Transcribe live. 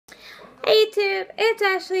Hey YouTube, it's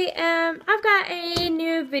Ashley. I've got a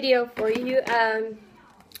new video for you.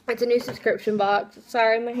 It's a new subscription box.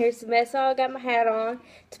 Sorry, my hair's a mess. I got my hat on.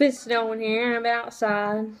 It's been snowing here, and I've been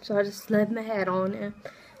outside, so I just left my hat on. And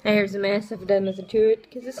my hair's a mess. I've done nothing to it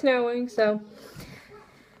because it's snowing, so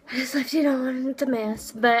I just left it on. It's a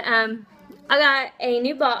mess, but I got a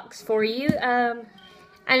new box for you. I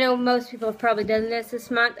know most people have probably done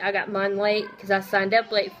this month. I got mine late because I signed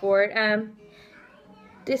up late for it.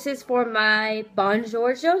 This is for my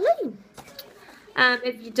Bonjour, Jolie.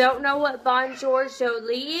 If you don't know what Bonjour,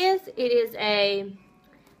 Jolie is, it is a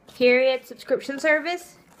period subscription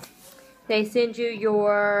service. They send you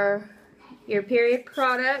your period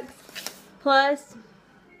products, plus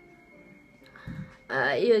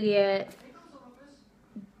you'll get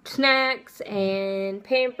snacks and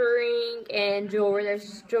pampering and jewelry.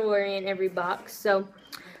 There's jewelry in every box. So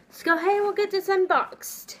let's go ahead and we'll get this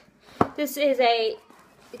unboxed. This is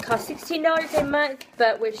it costs $16 a month,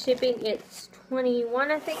 but with shipping it's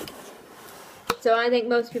 $21, I think. So I think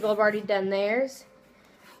most people have already done theirs.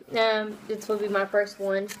 This will be my first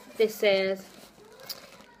one. This is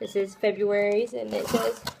February's, and it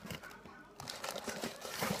says,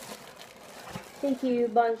 "Thank you,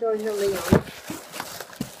 Bonjour, Jolie."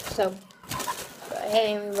 So go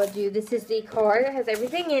ahead and we'll do. This is the card. It has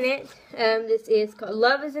everything in it. This is called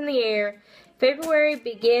 "Love is in the Air." February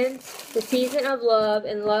begins the season of love,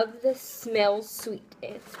 and love that smells sweet.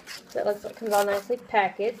 So it looks like it comes all nicely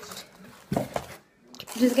packaged.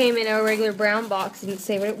 Just came in a regular brown box. Didn't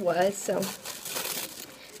say what it was, so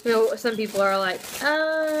you know, some people are like,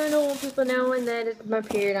 I don't want people knowing that it's my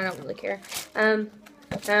period. I don't really care. I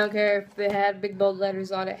don't care if it had big bold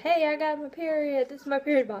letters on it. Hey, I got my period. This is my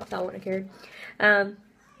period box. I wouldn't have cared. I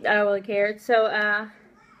don't really care. So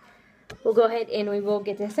we'll go ahead and we will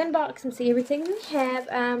get this unboxed and see everything we have.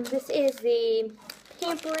 This is the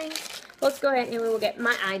pampering. Let's go ahead and we will get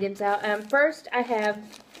my items out. First, you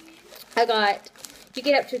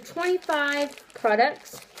get up to 25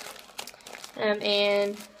 products.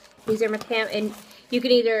 And these are my and you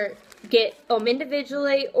can either get them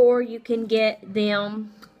individually, or you can get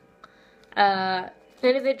them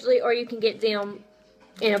individually, or you can get them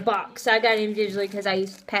in a box. I got it individually because I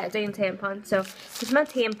use pads and tampons. So here's my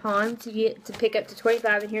tampons. You get to pick up to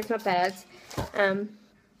 25, and here's my pads.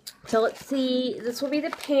 So let's see. This will be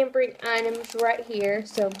the pampering items right here.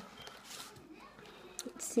 So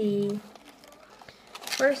let's see.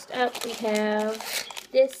 First up, we have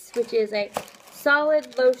this, which is a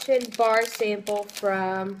solid lotion bar sample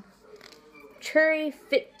from Cherry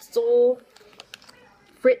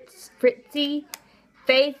Fritzy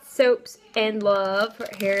Faith Soaps and Love.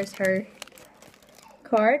 Here's her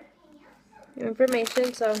card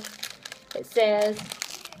information. So it says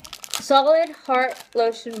solid heart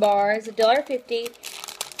lotion bar is $1.50,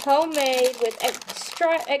 homemade with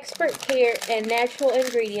extra expert care and natural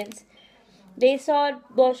ingredients. These solid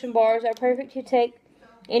lotion bars are perfect to take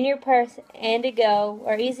in your purse and to go,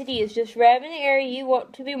 are easy to use. Just rub in the area you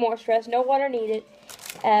want to be moisturized. No water needed.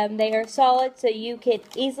 They are solid, so you can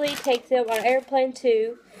easily take them on an airplane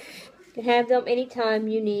too. You can have them anytime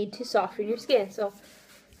you need to soften your skin. So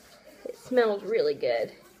it smells really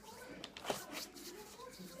good.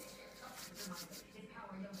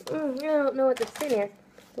 I don't know what this in here.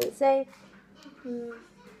 Does it say?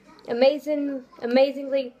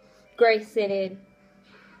 Amazingly grace scented.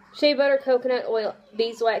 Shea butter, coconut oil,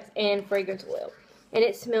 beeswax, and fragrance oil. And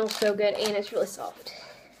it smells so good, and it's really soft.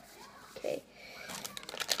 Okay.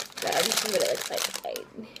 This is what it looks like.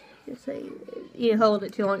 So you hold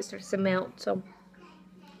it too long, it starts to melt. So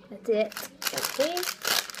that's it. Okay.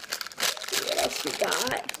 Let's see what else we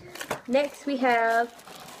got. Next we have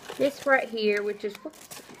this right here, which is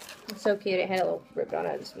so cute. It had a little ribbon on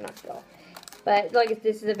it. I just knocked it off. But like,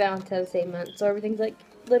 this is a Valentine's Day month, so everything's like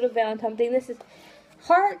little Valentine thing. This is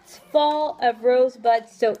Hearts Fall of Rosebud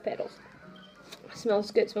Soap Petals. It smells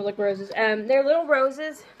good. It smells like roses. They're little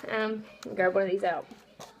roses. Grab one of these out.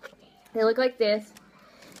 They look like this.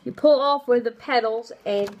 You pull off with the petals,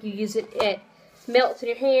 and you use it. It melts in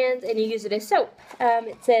your hands, and you use it as soap.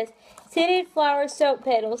 It says scented flower soap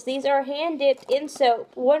petals. These are hand dipped in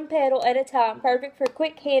soap, one petal at a time. Perfect for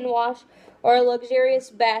quick hand wash or a luxurious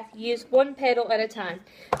bath. Use one petal at a time.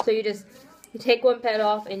 So you take one petal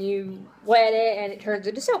off and you wet it, and it turns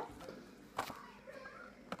into soap.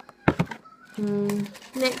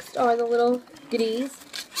 Next are the little goodies,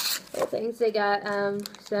 little things. They got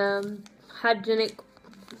some hygienic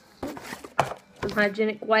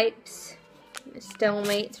wipes,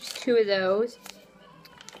 Stelmates. There's 2 of those,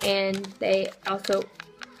 and they also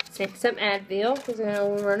sent some Advil because I know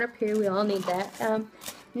we'll run up here. We all need that.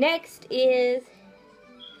 Next is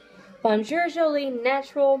Bonjour Jolie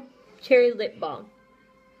Natural Cherry Lip Balm.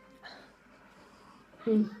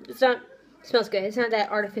 It smells good. It's not that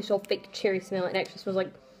artificial fake cherry smell. It actually smells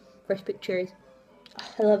like fresh picked cherries.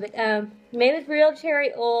 I love it. Made with real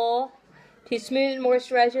cherry oil to smooth and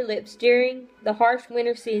moisturize your lips during the harsh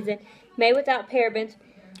winter season. Made without parabens,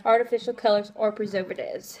 artificial colors, or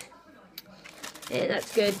preservatives. And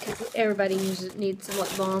that's good because everybody needs some lip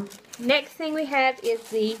balm. Next thing we have is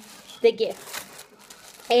the gift.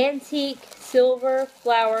 Antique silver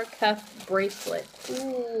flower cuff bracelet.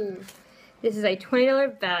 Ooh. This is a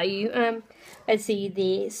 $20 value. Let's see.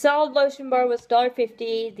 The solid lotion bar was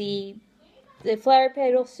 $1.50. The flower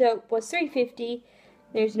petal soap was $3.50.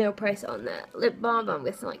 There's no price on that. Lip balm, I'm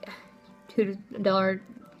guessing like $1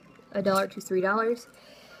 to $3.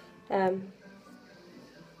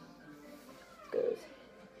 Goes.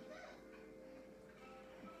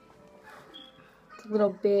 It's a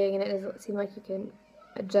little big and it doesn't seem like you can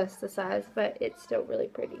adjust the size, but it's still really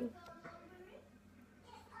pretty.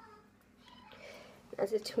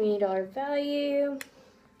 That's a $20 value.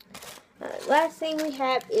 Last thing we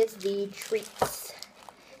have is the treats.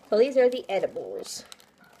 So these are the edibles.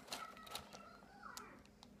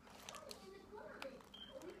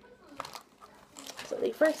 So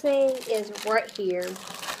the first thing is right here.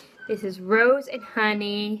 This is Rose and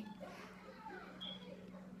Honey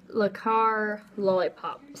Lacar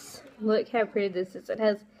Lollipops. Look how pretty this is. It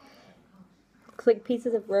has like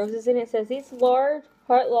pieces of roses in it. It says these large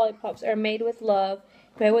heart lollipops are made with love,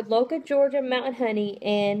 made with local Georgia mountain honey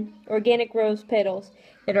and organic rose petals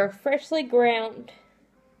that are freshly ground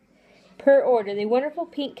per order. The wonderful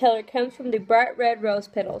pink color comes from the bright red rose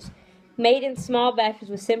petals, made in small batches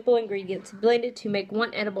with simple ingredients, blended to make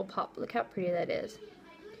one edible pop. Look how pretty that is.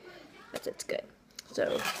 It's good.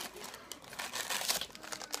 So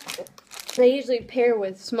they usually pair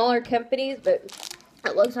with smaller companies, but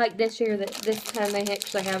it looks like this time they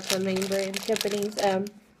actually have some name brand companies.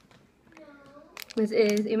 This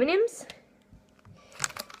is M&M's.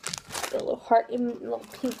 A little heart, little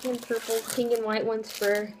pink and purple, pink and white ones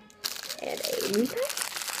and a moon pie.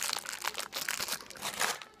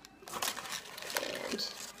 And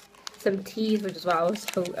some teas, which is what I was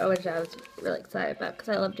really excited about because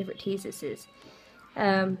I love different teas. This is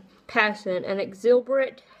Passion, an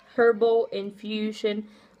exuberant herbal infusion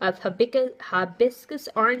of hibiscus,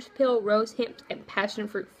 orange peel, rose hemp, and passion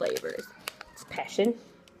fruit flavors. It's Passion.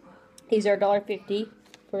 These are $1.50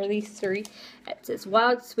 for these three. It says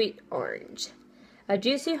Wild Sweet Orange. A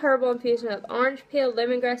juicy herbal infusion of orange peel,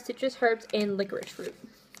 lemongrass, citrus herbs, and licorice fruit.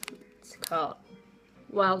 It's called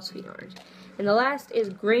Wild Sweet Orange. And the last is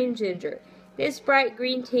Green Ginger. This bright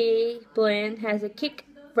green tea blend has a kick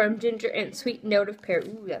from ginger and sweet note of pear.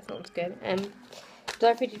 Ooh, that sounds good.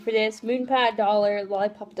 $1.50 for this. Moon pie $1,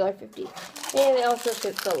 lollipop $1.50. And it also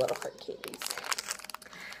fits the little heart candies.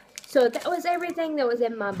 So that was everything that was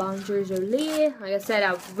in my Bonjour Jolie. Like I said,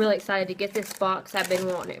 I was really excited to get this box. I've been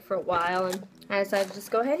wanting it for a while, and I decided to just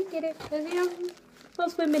go ahead and get it. Because, you know,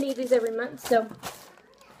 most women need these every month, so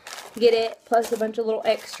get it, plus a bunch of little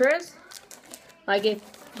extras. Like if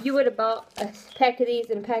you would have bought a pack of these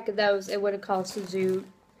and a pack of those, it would have cost you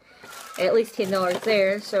at least $10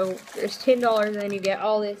 there. So there's $10, and then you get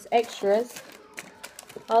all this extras,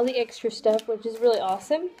 all the extra stuff, which is really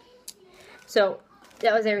awesome. So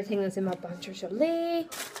that was everything that's in my Bonjour Jolie.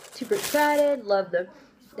 Super excited. Love the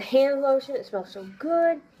hand lotion. It smells so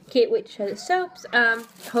good. Can't wait to try the soaps.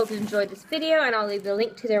 Hope you enjoyed this video, and I'll leave the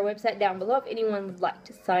link to their website down below if anyone would like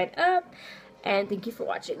to sign up. And thank you for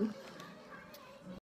watching.